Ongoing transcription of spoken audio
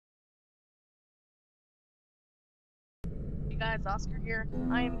guys, Oscar here.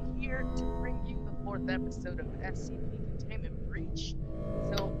 I am here to bring you the 4th episode of SCP Containment Breach.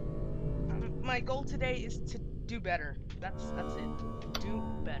 So, my goal today is to do better. That's it. Do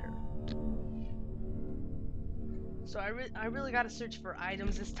better. So I really gotta search for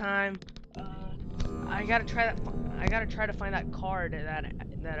items this time. I gotta try to find that card that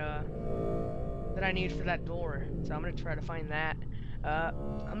I need for that door. So I'm gonna try to find that.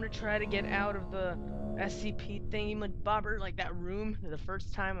 I'm gonna try to get out of the SCP thingy-mabobber, like that room, the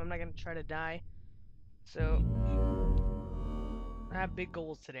first time. I'm not gonna try to die. So, I have big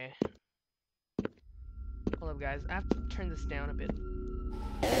goals today. Hold up, guys. I have to turn this down a bit.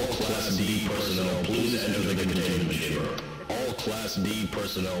 All Class D personnel, please enter the containment chamber. All Class D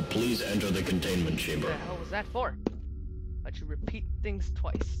personnel, please enter the containment chamber. What the hell was that for? Let you repeat things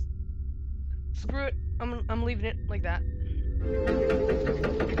twice. Screw it. I'm leaving it like that.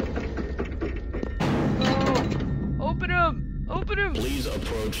 Oh! Open him! Open him! Please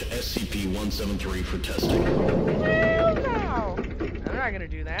approach SCP-173 for testing. Hell no! I'm not gonna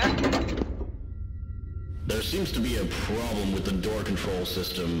do that. There seems to be a problem with the door control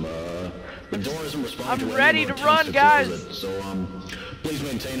system. The door isn't responding to I'm ready to run, guys! So, please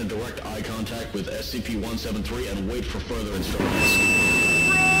maintain a direct eye contact with SCP-173 and wait for further instructions.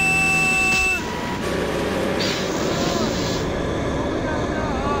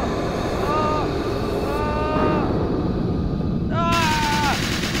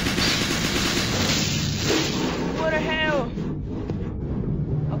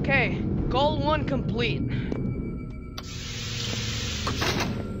 Okay, goal 1 complete.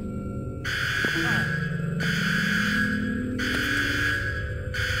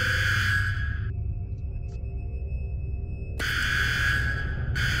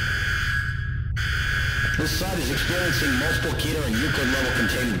 This site is experiencing multiple Keter and Euclid level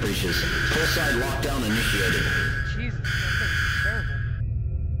containment breaches. Full site lockdown initiated. Jesus, that thing's terrible.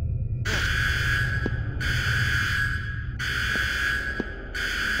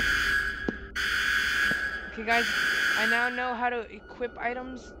 Okay, guys, I now know how to equip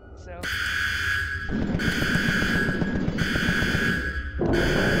items, so. What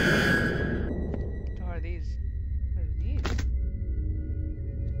are these? What are these?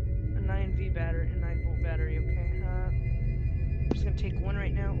 A 9V battery, a 9-volt battery, okay. I'm just gonna take one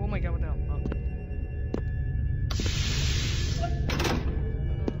right now. Oh my god, what the hell? Oh.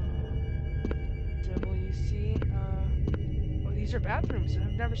 WC, oh, these are bathrooms.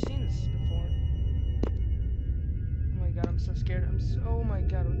 I've never seen this before. Oh my god, I'm so scared. Oh my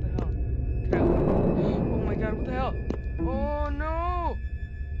god, what the hell? Oh my god, what the hell? Oh no!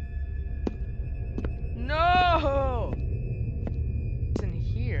 No! What's in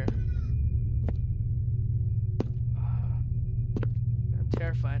here? I'm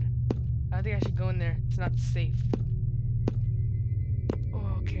terrified. I think I should go in there. It's not safe.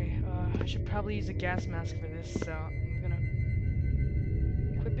 Oh, okay, I should probably use a gas mask for this, so I'm gonna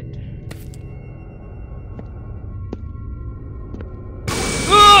equip it.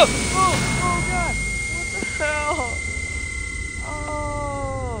 Oh god! What the hell?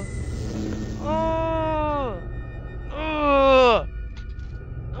 Oh! Oh! Oh!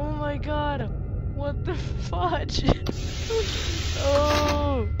 Oh my god! What the fudge?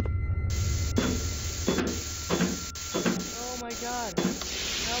 Oh! Oh my god!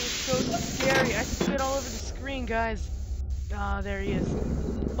 That was so scary! I spit all over the screen, guys! Ah, there he is.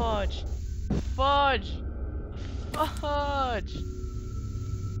 Fudge! Fudge! Fudge!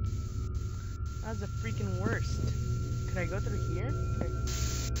 That was the freaking worst. Could I go through here? No,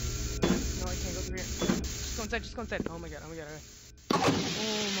 I can't go through here. Just go inside, just go inside. Oh my god, oh my god,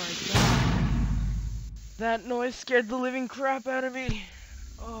 oh my god. That noise scared the living crap out of me.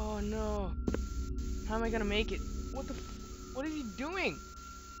 Oh no. How am I gonna make it? What is he doing?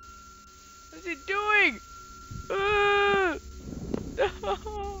 What is he doing? No!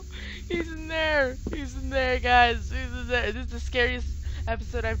 He's in there! He's in there, guys! He's in there! This is the scariest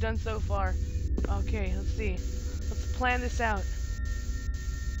episode I've done so far. Okay, let's see. Let's plan this out.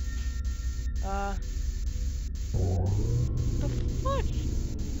 The fudge?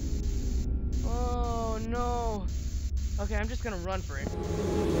 Oh no. Okay, I'm just gonna run for it.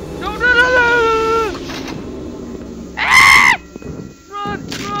 No, no, no, no! Ah! Run,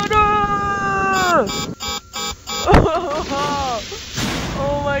 run! Oh!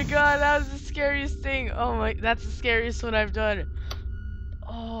 Oh my god, that was the scariest thing. Oh my, that's the scariest one I've done.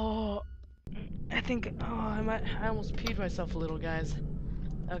 Oh. I think, I almost peed myself a little, guys.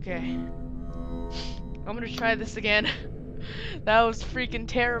 Okay. I'm gonna try this again. That was freaking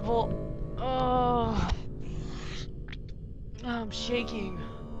terrible. Oh. I'm shaking.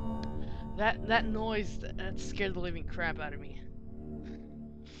 That noise that scared the living crap out of me.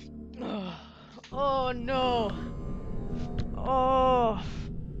 Oh no. Oh.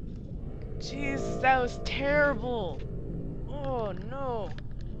 Jesus, that was terrible. Oh no.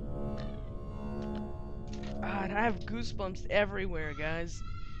 God, I have goosebumps everywhere, guys.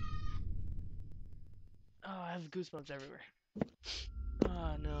 Oh, I have goosebumps everywhere.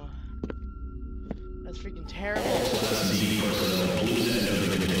 Oh no. That's freaking terrible.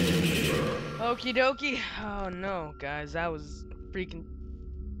 Okie dokie. Oh no, guys, that was freaking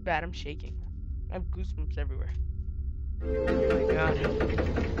bad. I'm shaking. I have goosebumps everywhere. Oh my god.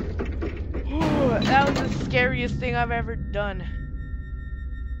 Ooh, that was the scariest thing I've ever done.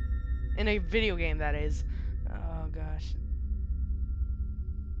 In a video game, that is. Oh gosh.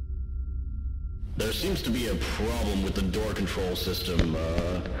 There seems to be a problem with the door control system.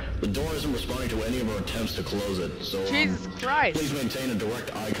 The door isn't responding to any of our attempts to close it, so Jesus Christ. please maintain a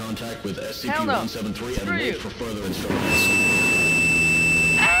direct eye contact with Hell no. SCP-173 and Screw wait you. for further instructions.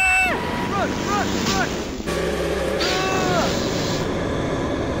 Ah! Run!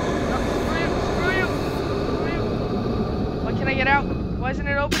 No, screw you! Why can't I get out? Why isn't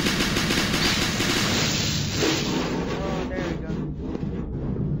it open? Oh, there we go.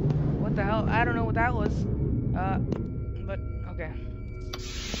 What the hell? I don't know what that was. But okay.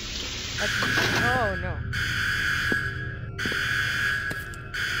 Oh no.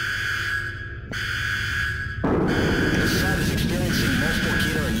 This site is experiencing multiple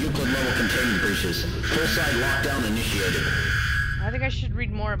Keter and Euclid level containment breaches. Full site lockdown initiated. I think I should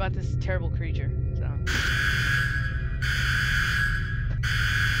read more about this terrible creature. So.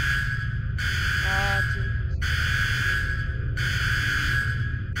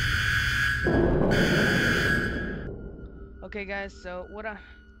 Okay, guys. So what I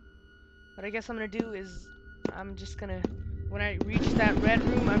guess I'm gonna do is I'm just gonna, when I reach that red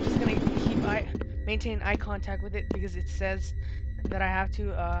room, I'm just gonna maintain eye contact with it because it says that I have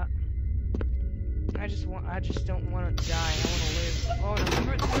to. I just don't want to die. I want to live. Oh no!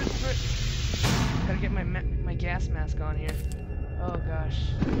 Screw it! Gotta get my gas mask on here. Oh gosh.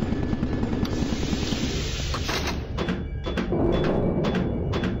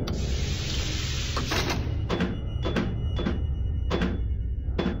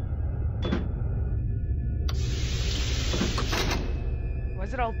 Why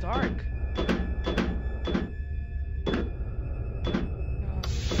is it all dark?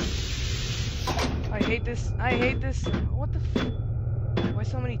 I hate this. I hate this. What the why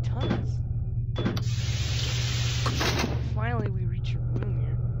so many tunnels? Finally, we reach a room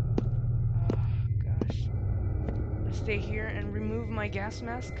here. Oh, gosh. I'm gonna stay here and remove my gas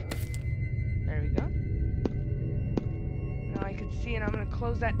mask. There we go. Now I can see, and I'm gonna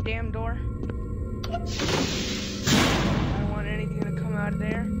close that damn door. I don't want anything to come out of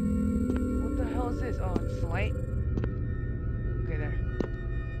there. What the hell is this? Oh, it's light. Okay, there.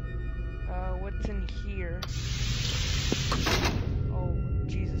 What's in here? Oh,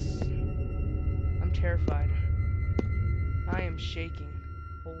 Jesus. I'm terrified. I am shaking.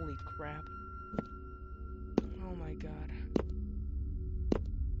 Holy crap. Oh my god.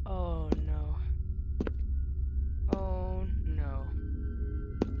 Oh no. Oh no.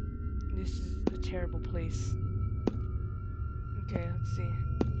 This is a terrible place. Okay, let's see.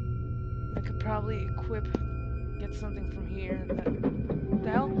 I could probably get something from here. The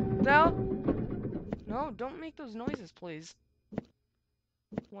hell? The hell? No, don't make those noises, please.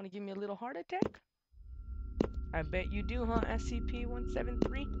 Want to give me a little heart attack? I bet you do, huh,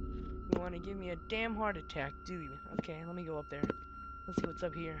 SCP-173? You want to give me a damn heart attack, do you? Okay, let me go up there. Let's see what's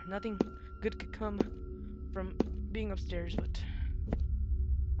up here. Nothing good could come from being upstairs, but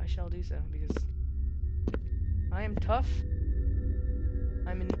I shall do so, because I am tough.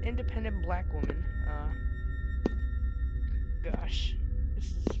 I'm an independent black woman. Gosh.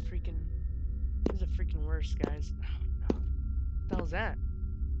 This is the freaking worst, guys. Oh, no. What the hell is that?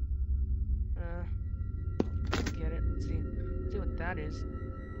 Get it. Let's see what that is.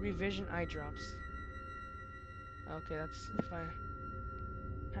 Revision eye drops. Okay, that's if I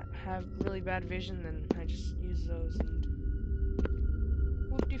have really bad vision, then I just use those and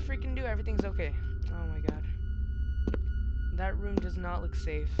whoop-de-freaking-do, everything's okay. Oh my god. That room does not look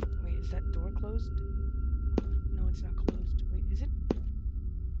safe. Wait, is that door closed? No, it's not closed. Wait, is it? I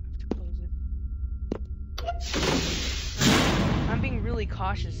have to close it. I'm being really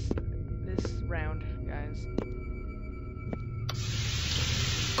cautious this round, guys.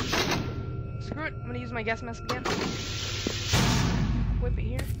 Screw it, I'm gonna use my gas mask again. Whip it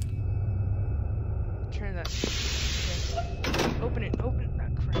here. Turn that. Okay. Open it, open it. Ah,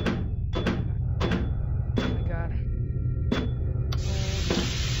 crap. Oh my god.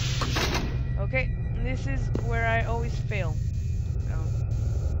 this is where I always fail. Oh.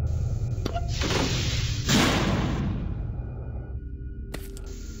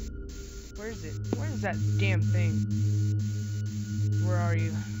 Where is it? Where is that damn thing? Where are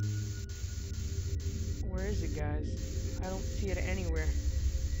you? Where is it, guys? I don't see it anywhere.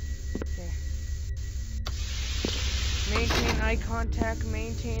 Okay. Maintain eye contact,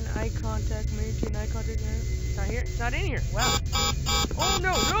 maintain eye contact, maintain eye contact. It's not here. It's not in here. Wow. Oh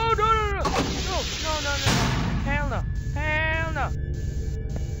no, no, no, no, no, no, no, no, no. Hell no. Hell no.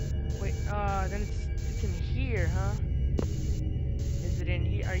 Wait, then it's in here, huh? Is it in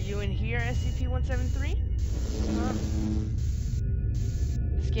here? Are you in here, SCP-173? Huh?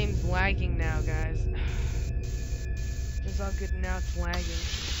 This game's lagging now, guys. It's all good now, it's lagging.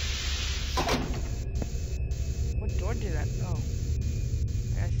 What door did that? Oh.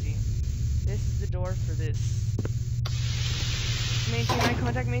 I see. This is the door for this. Maintain eye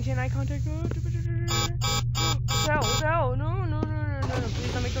contact, maintain eye contact. What the hell? No, no, no, no, no, no.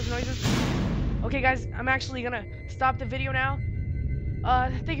 Please don't make those noises. Okay, guys, I'm actually gonna stop the video now.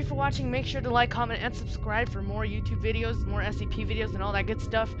 Thank you for watching. Make sure to like, comment, and subscribe for more YouTube videos, more SCP videos, and all that good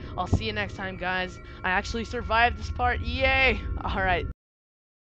stuff. I'll see you next time, guys. I actually survived this part. Yay! Alright.